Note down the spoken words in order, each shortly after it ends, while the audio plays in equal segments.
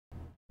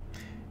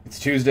It's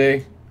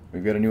Tuesday.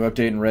 We've got a new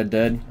update in Red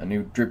Dead, a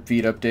new drip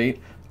feed update.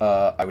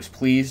 I was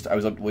pleased. I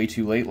was up way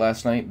too late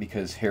last night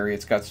because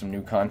Harriet's got some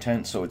new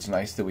content, so it's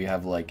nice that we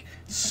have, like,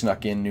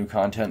 snuck in new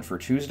content for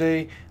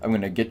Tuesday. I'm going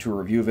to get to a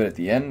review of it at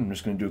the end. I'm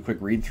just going to do a quick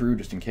read-through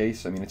just in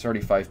case. I mean, it's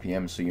already 5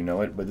 p.m., so you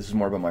know it, but this is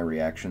more about my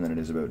reaction than it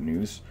is about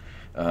news.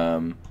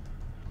 Here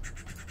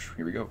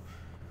we go.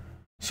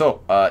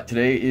 So,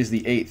 today is the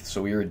 8th,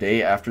 so we are a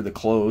day after the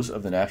close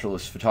of the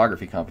Naturalist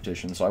Photography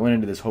Competition, so I went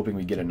into this hoping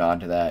we'd get a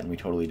nod to that, and we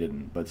totally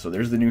didn't. But so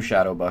there's the new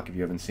Shadow Buck, if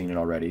you haven't seen it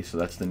already, so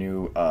that's the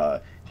new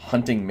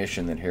hunting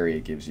mission that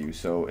Harriet gives you.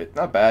 So, it's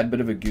not bad,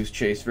 bit of a goose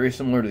chase, very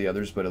similar to the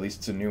others, but at least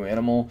it's a new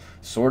animal,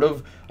 sort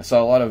of. I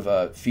saw a lot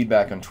of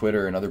feedback on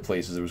Twitter and other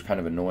places that was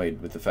kind of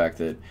annoyed with the fact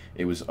that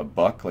it was a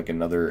buck, like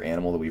another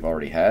animal that we've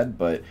already had,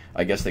 but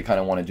I guess they kind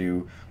of want to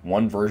do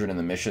one version in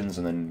the missions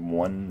and then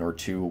 1 or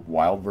 2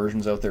 wild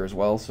versions out there as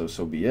well,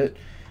 so be it.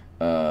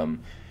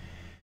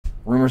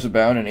 Rumors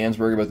abound in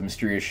Ansburg about the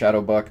mysterious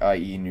Shadow Buck,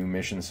 i.e. new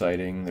mission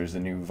sighting. There's the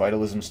new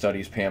Vitalism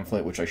Studies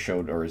pamphlet, which I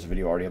showed, or is a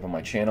video already up on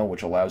my channel,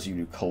 which allows you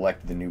to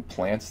collect the new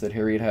plants that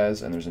Harriet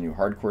has, and there's a new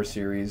hardcore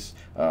series.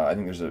 I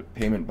think there's a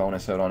payment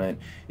bonus out on it.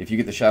 If you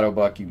get the Shadow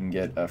Buck, you can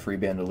get a free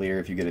bandolier.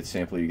 If you get its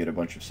sample, you get a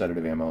bunch of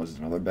sedative ammos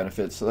and other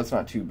benefits, so that's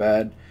not too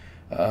bad.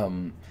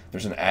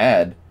 There's an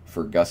ad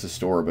for Gus's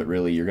store, but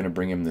really you're going to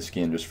bring him the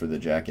skin just for the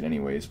jacket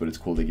anyways, but it's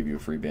cool to give you a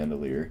free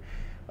bandolier.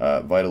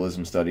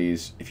 Vitalism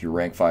Studies, if you're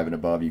rank 5 and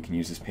above, you can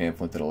use this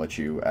pamphlet that'll let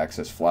you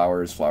access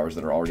flowers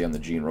that are already on the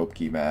Gene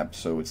Ropke map,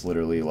 so it's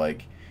literally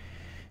like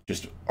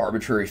just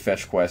arbitrary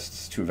fetch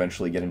quests to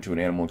eventually get into an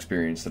animal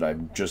experience that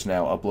I'm just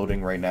now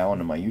uploading right now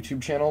onto my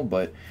YouTube channel,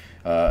 but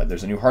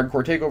there's a new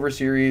Hardcore Takeover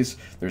series,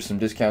 there's some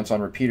discounts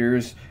on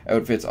repeaters,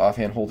 outfits,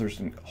 offhand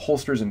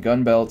holsters and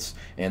gun belts,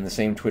 and the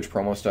same Twitch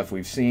promo stuff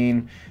we've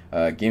seen.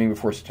 Gaming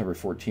before September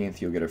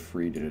 14th, you'll get a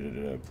free...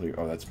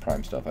 Oh, that's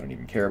Prime stuff, I don't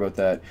even care about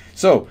that.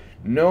 So,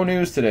 no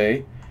news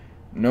today.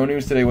 No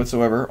news today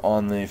whatsoever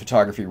on the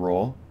photography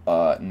roll.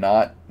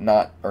 Not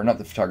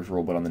the photography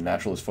roll, but on the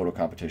Naturalist Photo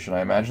Competition.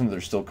 I imagine they're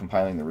still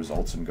compiling the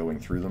results and going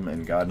through them,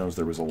 and God knows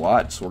there was a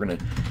lot, so we're going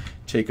to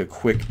take a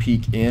quick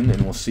peek in,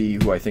 and we'll see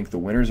who I think the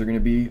winners are going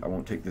to be. I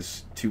won't take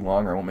this too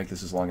long, or I won't make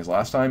this as long as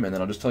last time, and then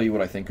I'll just tell you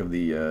what I think of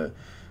the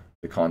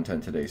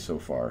content today so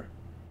far.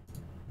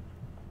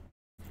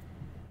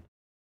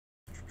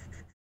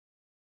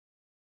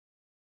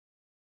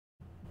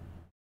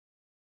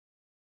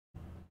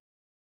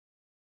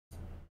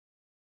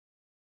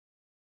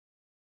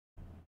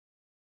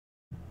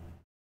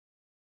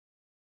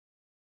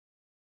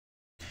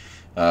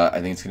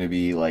 I think it's going to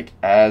be like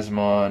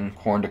Asmon,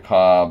 Corn to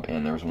Cob,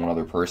 and there was one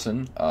other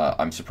person.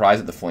 I'm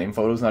surprised that the Flame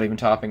photo's not even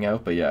topping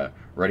out, but yeah,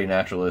 Ready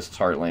Naturalists,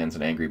 Heartlands,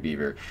 and Angry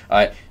Beaver.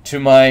 To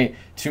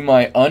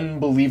my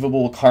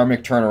unbelievable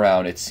karmic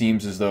turnaround, it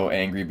seems as though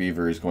Angry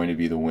Beaver is going to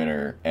be the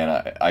winner,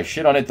 and I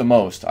shit on it the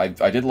most. I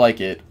did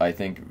like it. I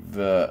think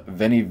the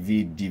Veni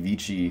Vidi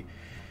Vici,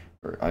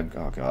 oh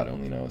god,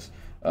 only knows,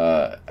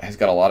 has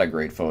got a lot of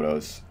great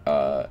photos.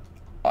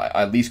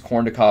 At least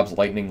Corn to Cob's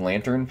Lightning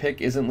Lantern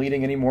pick isn't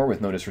leading anymore, with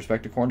no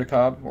disrespect to Corn to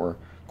Cob, or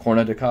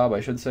Corna de Cob, I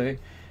should say.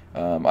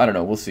 I don't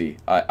know, we'll see.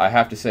 I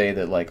have to say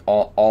that, like,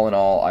 all in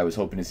all, I was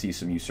hoping to see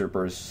some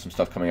usurpers, some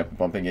stuff coming up and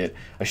bumping it.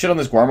 I shit on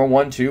this Guarma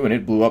one, too, and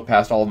it blew up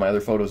past all of my other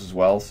photos as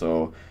well,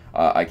 so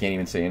I can't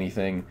even say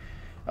anything.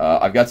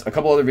 I've got a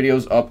couple other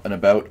videos up and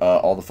about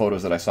all the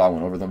photos that I saw,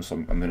 went over them, so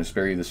I'm going to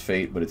spare you this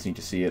fate, but it's neat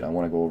to see it. I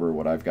want to go over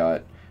what I've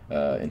got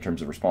in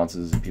terms of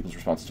responses and people's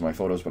responses to my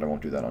photos, but I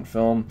won't do that on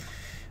film.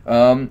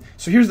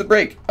 So here's the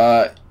break.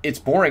 It's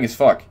boring as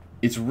fuck.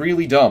 It's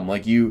really dumb.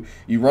 Like, you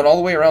run all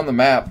the way around the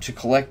map to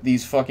collect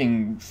these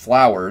fucking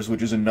flowers,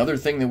 which is another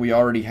thing that we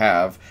already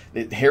have.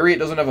 Harriet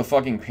doesn't have a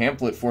fucking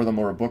pamphlet for them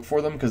or a book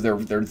for them, because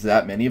there's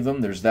that many of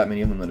them. There's that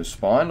many of them that have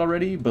spawned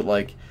already, but,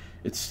 like,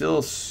 it's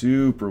still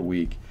super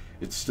weak.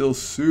 It's still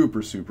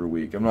super, super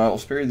weak. I'll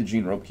spare you the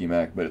Gene Ropke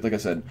Mac, but like I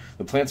said,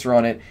 the plants are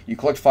on it. You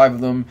collect 5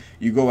 of them.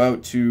 You go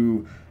out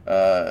to,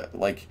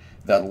 like,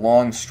 that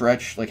long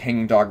stretch, like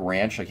Hanging Dog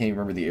Ranch. I can't even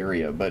remember the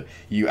area, but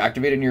you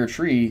activate it near a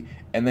tree,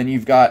 and then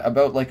you've got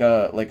about like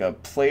a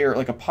player,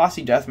 like a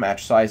posse deathmatch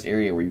sized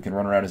area where you can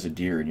run around as a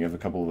deer, and you have a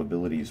couple of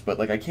abilities. But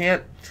like, I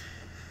can't.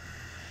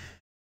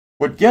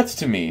 What gets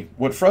to me,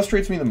 what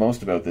frustrates me the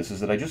most about this, is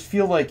that I just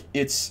feel like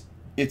it's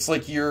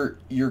like you're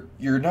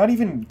not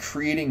even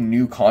creating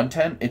new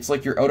content. It's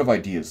like you're out of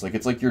ideas. Like,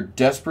 it's like you're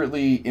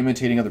desperately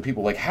imitating other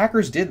people. Like,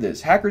 Hackers did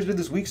this. Hackers did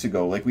this weeks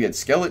ago. Like, we had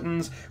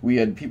skeletons, we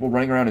had people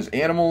running around as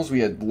animals,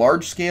 we had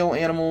large-scale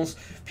animals.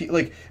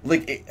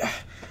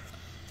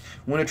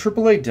 When a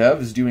AAA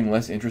dev is doing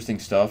less interesting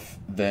stuff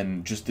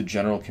than just the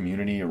general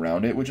community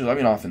around it, which is, I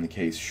mean, often the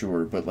case,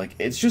 sure, but, like,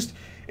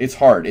 it's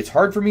hard. It's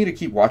hard for me to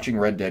keep watching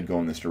Red Dead go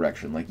in this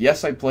direction. Like,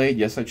 yes, I played.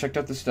 Yes, I checked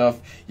out the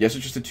stuff. Yes,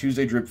 it's just a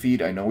Tuesday drip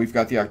feed. I know we've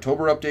got the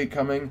October update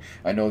coming.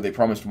 I know they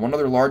promised one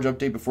other large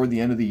update before the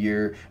end of the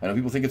year. I know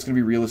people think it's going to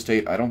be real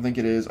estate. I don't think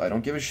it is. I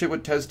don't give a shit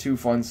what Tez 2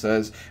 Fun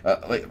says.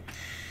 It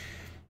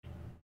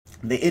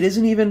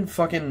isn't even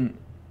fucking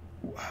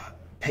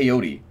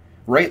peyote.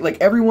 right? Like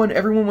everyone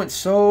went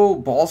so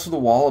balls to the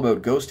wall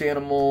about ghost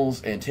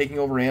animals and taking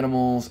over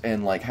animals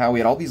and like how we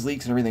had all these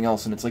leaks and everything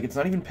else, and it's like it's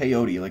not even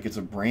peyote, like it's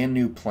a brand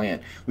new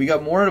plant. We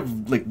got more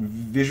of like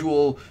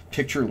visual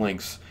picture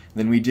links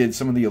than we did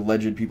some of the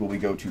alleged people we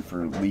go to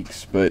for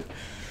leaks, but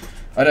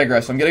I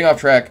digress. I'm getting off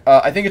track.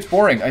 I think it's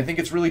boring. I think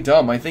it's really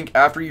dumb. I think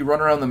after you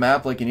run around the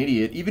map like an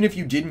idiot, even if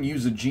you didn't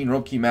use a Gene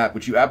Robke map,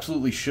 which you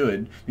absolutely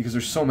should, because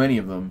there's so many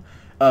of them,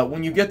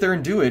 when you get there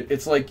and do it,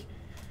 it's like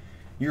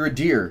you're a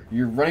deer.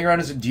 You're running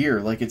around as a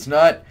deer. Like it's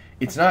not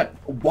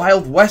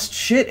Wild West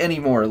shit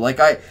anymore. Like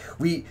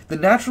the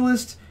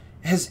Naturalist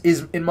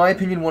is in my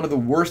opinion one of the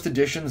worst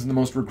additions and the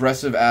most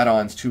regressive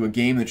add-ons to a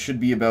game that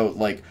should be about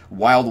like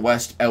Wild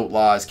West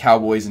outlaws,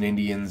 cowboys and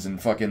Indians and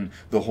fucking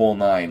the whole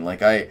nine.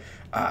 Like I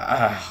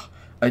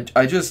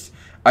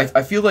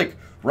feel like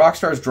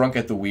Rockstar's drunk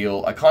at the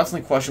wheel. I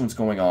constantly question what's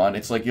going on.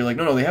 It's like, you're like,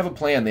 no, they have a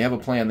plan,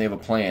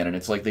 and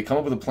it's like they come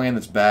up with a plan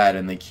that's bad,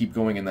 and they keep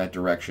going in that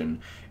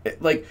direction.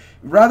 Like,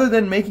 rather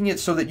than making it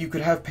so that you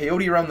could have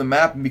peyote around the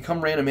map and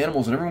become random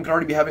animals, and everyone could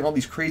already be having all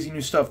these crazy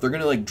new stuff, they're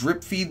gonna, like,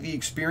 drip-feed the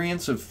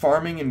experience of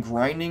farming and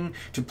grinding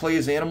to play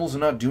as animals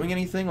and not doing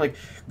anything. Like,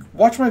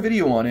 watch my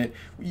video on it.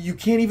 You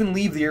can't even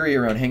leave the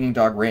area around Hanging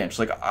Dog Ranch.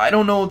 Like, I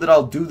don't know that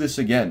I'll do this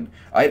again.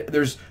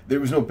 There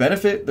was no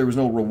benefit, there was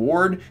no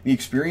reward, the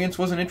experience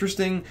wasn't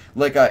interesting.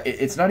 Like,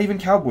 it's not even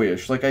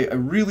cowboyish. Like, I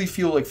really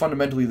feel like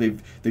fundamentally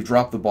they've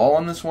dropped the ball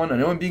on this one. I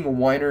know I'm being a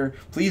whiner.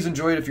 Please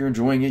enjoy it if you're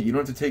enjoying it. You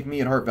don't have to take me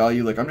at heart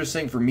value. Like, I'm just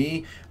saying, for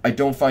me, I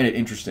don't find it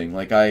interesting.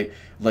 I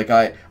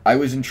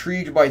was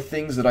intrigued by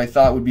things that I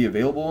thought would be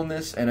available in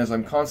this, and as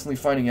I'm constantly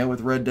finding out with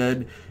Red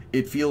Dead,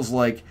 it feels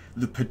like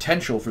the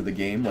potential for the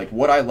game, like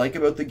what I like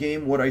about the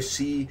game, what I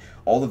see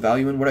all the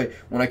value in,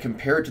 when I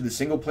compare it to the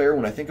single player,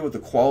 when I think about the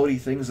quality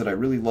things that I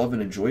really love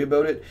and enjoy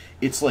about it,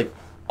 it's like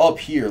up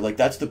here. Like,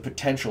 that's the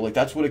potential. Like,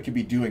 that's what it could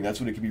be doing. That's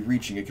what it could be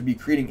reaching. It could be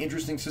creating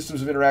interesting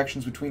systems of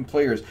interactions between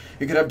players.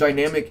 It could have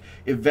dynamic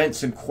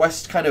events and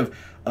quests, kind of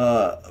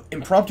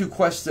impromptu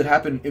quests that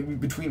happen in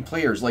between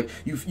players. Like,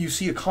 you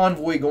see a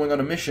convoy going on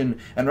a mission,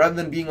 and rather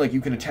than being like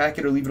you can attack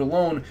it or leave it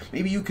alone,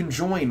 maybe you can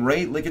join,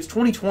 right? Like, it's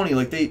 2020.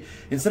 Like, they,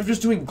 instead of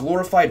just doing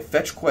glorified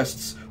fetch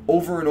quests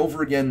over and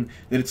over again,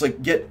 that it's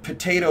like, get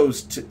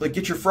potatoes, to like,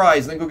 get your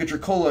fries, and then go get your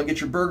cola and get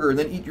your burger and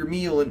then eat your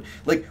meal, and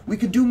like, we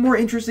could do more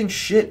interesting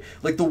shit.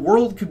 Like, the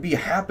world could be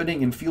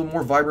happening and feel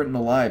more vibrant and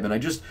alive.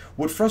 And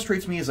what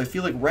frustrates me is I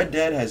feel like Red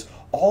Dead has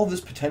all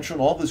this potential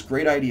and all this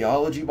great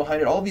ideology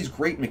behind it, all these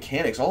great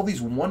mechanics, all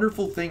these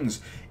wonderful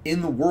things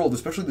in the world,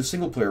 especially the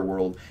single player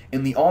world,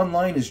 and the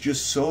online is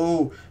just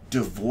so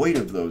devoid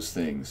of those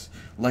things.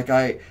 Like,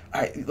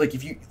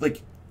 if you,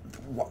 like,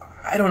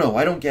 I don't know,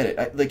 I don't get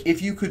it. Like,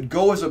 if you could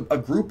go as a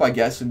group, I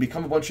guess, and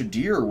become a bunch of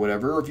deer or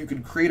whatever, or if you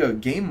could create a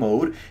game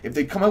mode, if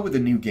they come out with a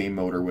new game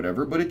mode or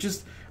whatever, but it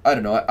just, I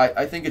don't know,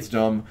 I think it's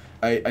dumb.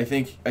 I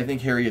think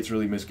Harriet's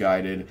really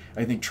misguided.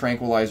 I think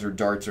tranquilizer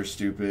darts are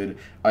stupid.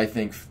 I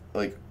think,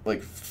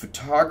 like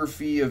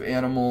photography of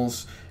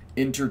animals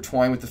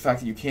intertwined with the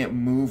fact that you can't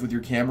move with your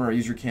camera or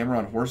use your camera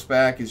on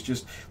horseback is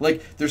just,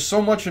 like, there's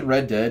so much in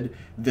Red Dead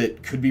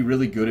that could be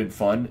really good and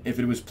fun if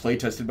it was play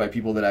tested by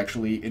people that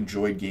actually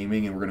enjoyed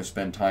gaming and were going to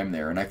spend time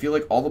there. And I feel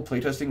like all the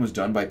playtesting was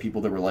done by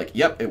people that were like,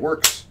 yep, it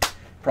works,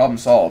 problem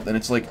solved. And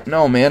it's like,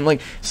 no, man.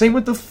 Like, same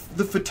with the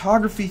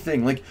photography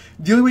thing. Like,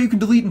 the only way you can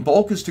delete in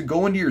bulk is to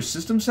go into your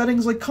system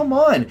settings. Like, come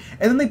on.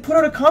 And then they put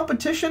out a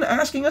competition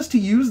asking us to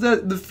use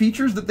the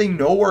features that they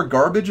know are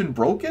garbage and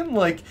broken.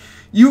 Like,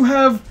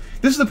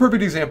 this is the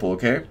perfect example,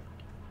 okay?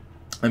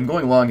 I'm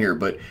going long here,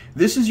 but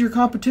this is your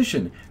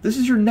competition. This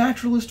is your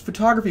naturalist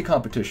photography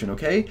competition,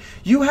 okay?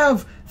 You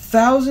have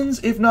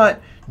thousands, if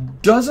not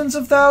dozens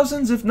of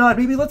thousands, if not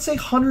maybe, let's say,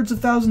 hundreds of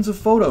thousands of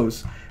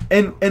photos.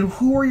 And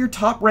who are your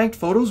top ranked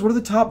photos? What are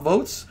the top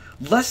votes?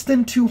 Less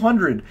than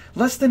 200,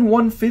 less than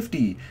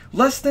 150,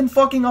 less than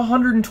fucking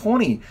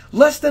 120,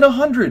 less than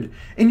 100.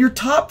 In your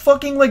top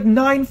fucking, like,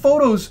 9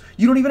 photos,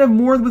 you don't even have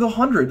more than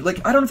 100. Like,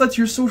 I don't know if that's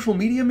your social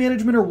media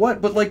management or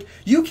what, but, like,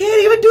 you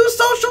can't even do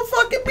social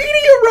fucking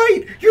media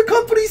right! Your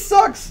company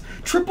sucks!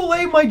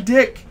 AAA my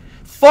dick!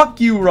 Fuck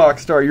you,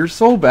 Rockstar, you're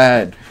so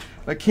bad.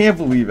 I can't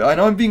believe it. I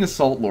know I'm being a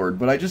salt lord,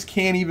 but I just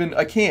can't even,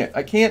 I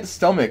can't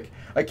stomach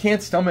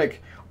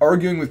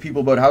arguing with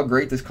people about how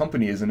great this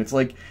company is, and it's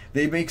like,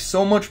 they make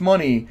so much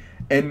money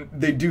and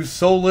they do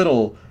so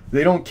little.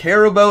 They don't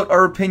care about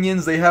our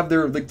opinions. They have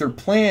their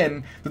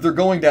plan that they're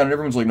going down, and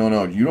everyone's like,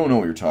 no, you don't know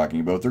what you're talking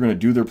about. They're going to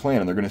do their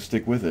plan and they're going to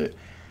stick with it.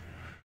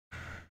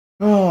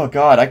 Oh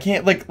god, I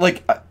can't,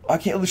 I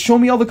can't, show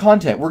me all the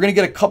content. We're going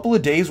to get a couple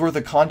of days worth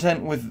of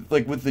content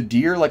with the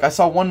deer. Like, I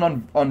saw one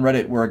on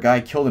Reddit where a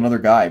guy killed another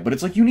guy, but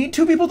it's like, you need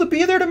 2 people to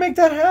be there to make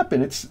that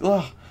happen. It's,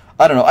 I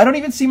don't know. I don't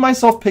even see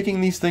myself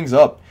picking these things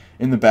up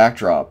in the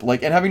backdrop,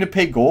 like, and having to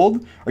pay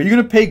gold. Are you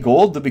gonna pay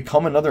gold to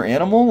become another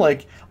animal?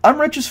 Like, I'm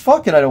rich as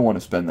fuck and I don't want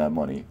to spend that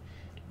money.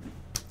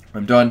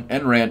 I'm done.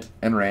 End rant.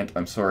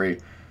 I'm sorry.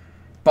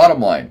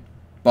 Bottom line.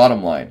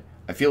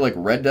 I feel like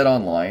Red Dead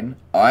Online,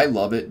 I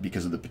love it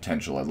because of the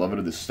potential. I love it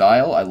of the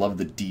style. I love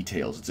the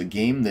details. It's a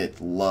game that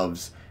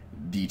loves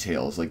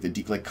details, like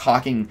like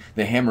cocking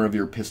the hammer of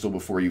your pistol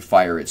before you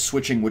fire it,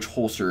 switching which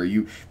holster,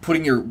 you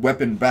putting your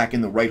weapon back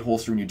in the right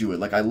holster when you do it.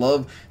 Like, I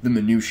love the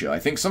minutia. I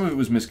think some of it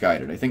was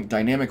misguided. I think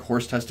dynamic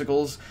horse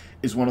testicles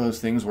is one of those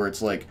things where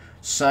it's like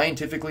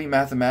scientifically,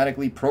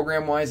 mathematically,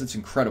 program-wise, it's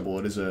incredible.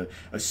 It is a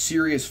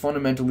serious,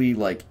 fundamentally,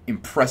 like,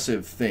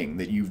 impressive thing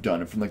that you've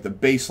done. And from, like, the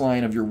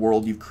baseline of your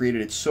world, you've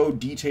created it so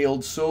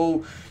detailed,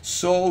 so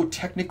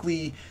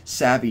technically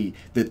savvy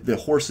that the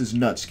horse's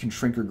nuts can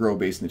shrink or grow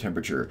based on the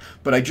temperature.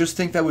 But I just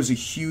think that was a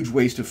huge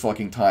waste of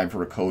fucking time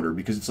for a coder,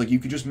 because it's like, you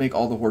could just make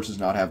all the horses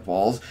not have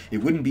balls. It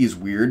wouldn't be as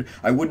weird.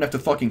 I wouldn't have to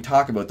fucking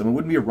talk about them. It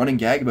wouldn't be a running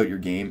gag about your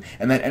game,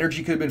 and that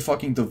energy could have been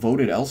fucking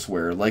devoted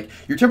elsewhere. Like,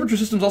 your temperature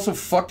system's also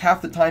fucked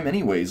half the time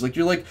anyways. Like,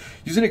 you're like,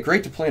 isn't it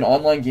great to play an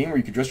online game where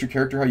you can dress your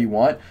character how you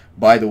want?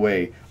 By the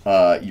way,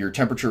 your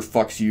temperature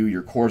fucks you,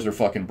 your cores are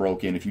fucking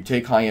broken. If you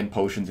take high-end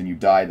potions and you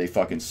die, they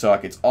fucking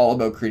suck. It's all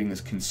about creating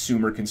this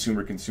consumer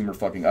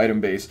fucking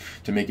item base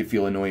to make it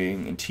feel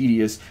annoying and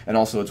tedious, and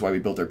also it's why we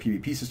built our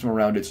PvP system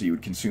around it, so you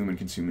would consume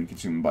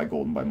and buy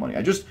gold and buy money.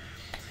 I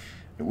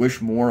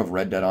wish more of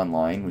Red Dead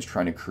Online was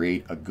trying to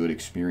create a good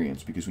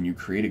experience, because when you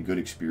create a good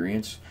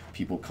experience,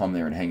 people come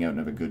there and hang out and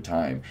have a good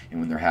time. And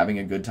when they're having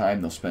a good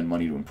time, they'll spend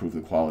money to improve the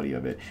quality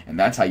of it. And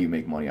that's how you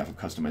make money off of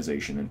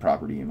customization and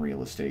property and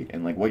real estate.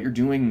 And, like, what you're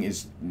doing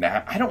is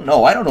not, I don't know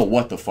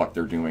what the fuck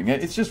they're doing.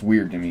 It's just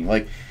weird to me.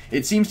 Like,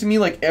 it seems to me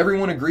like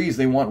everyone agrees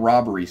they want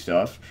robbery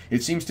stuff.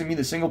 It seems to me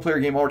the single-player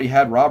game already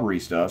had robbery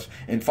stuff.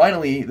 And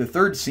finally, the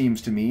third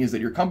seems to me is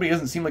that your company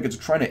doesn't seem like it's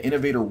trying to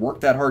innovate or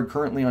work that hard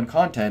currently on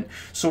content.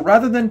 So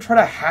rather than try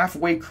to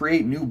halfway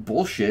create new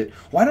bullshit,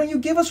 why don't you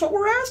give us what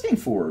we're asking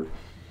for?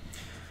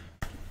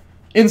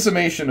 In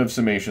summation of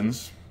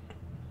summations,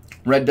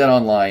 Red Dead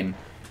Online,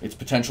 its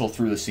potential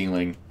through the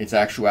ceiling, its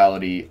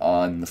actuality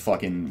on the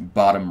fucking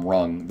bottom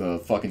rung, the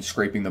fucking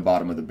scraping the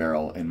bottom of the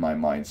barrel in my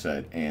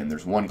mindset. And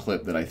there's one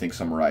clip that I think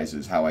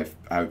summarizes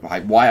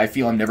why I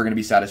feel I'm never going to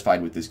be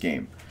satisfied with this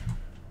game.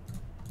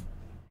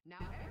 Now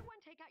everyone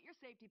take out your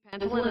safety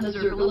pencil and a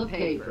circle of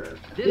paper.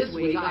 This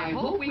week I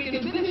hope we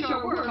can finish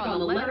our work on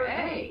the letter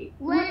A.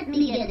 Let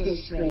me get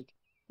this straight.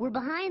 We're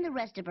behind the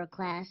rest of our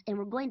class, and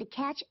we're going to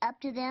catch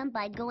up to them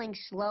by going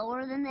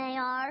slower than they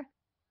are.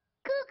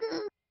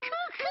 Cuckoo!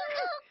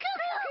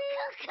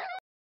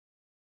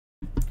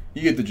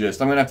 You get the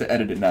gist. I'm going to have to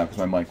edit it now because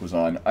my mic was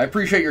on. I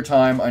appreciate your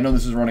time. I know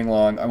this is running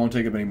long. I won't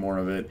take up any more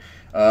of it.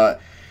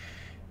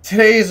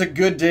 Today is a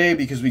good day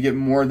because we get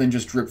more than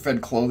just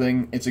drip-fed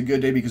clothing. It's a good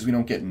day because we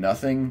don't get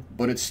nothing,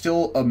 but it's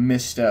still a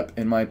misstep,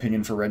 in my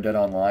opinion, for Red Dead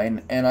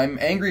Online, and I'm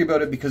angry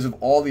about it because of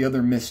all the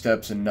other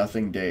missteps and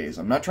nothing days.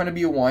 I'm not trying to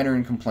be a whiner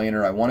and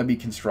complainer. I want to be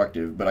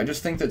constructive, but I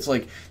just think that's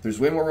like, there's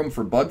way more room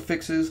for bug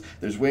fixes,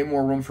 there's way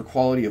more room for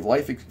quality of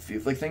life,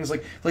 like things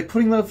like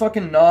putting the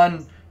fucking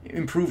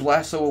improved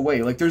lasso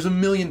away. Like, there's a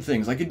million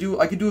things. I could do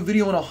a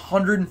video on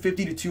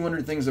 150 to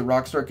 200 things that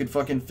Rockstar could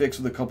fucking fix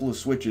with a couple of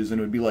switches,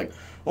 and it would be like,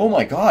 oh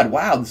my god,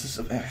 wow, this is,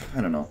 I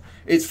don't know.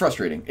 It's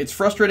frustrating. It's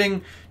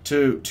frustrating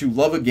to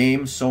love a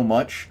game so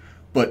much,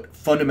 but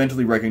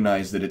fundamentally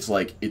recognize that it's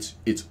like, it's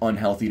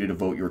unhealthy to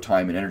devote your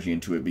time and energy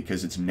into it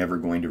because it's never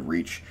going to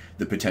reach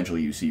the potential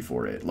you see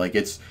for it. Like,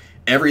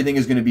 everything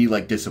is going to be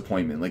like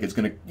disappointment. Like,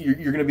 you're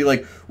going to be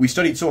like, we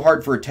studied so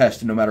hard for a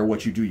test, and no matter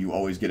what you do, you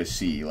always get a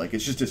C. Like,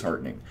 it's just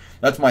disheartening.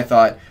 That's my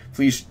thought.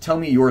 Please tell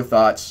me your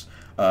thoughts.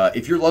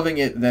 If you're loving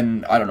it,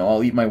 then, I don't know,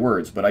 I'll eat my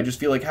words. But I just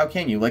feel like, how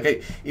can you?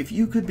 Like, if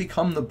you could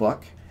become the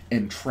Buck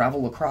and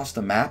travel across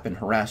the map and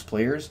harass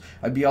players,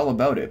 I'd be all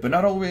about it. But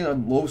not only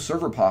on low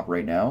server pop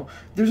right now,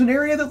 there's an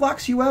area that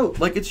locks you out.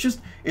 Like,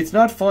 it's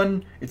not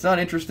fun, it's not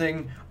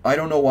interesting. I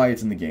don't know why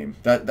it's in the game.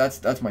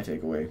 That's my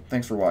takeaway.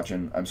 Thanks for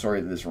watching. I'm sorry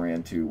that this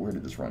ran to, where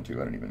did this run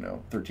to? I don't even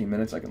know. 13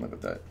 minutes? I can live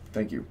with that.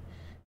 Thank you.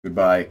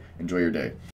 Goodbye. Enjoy your day.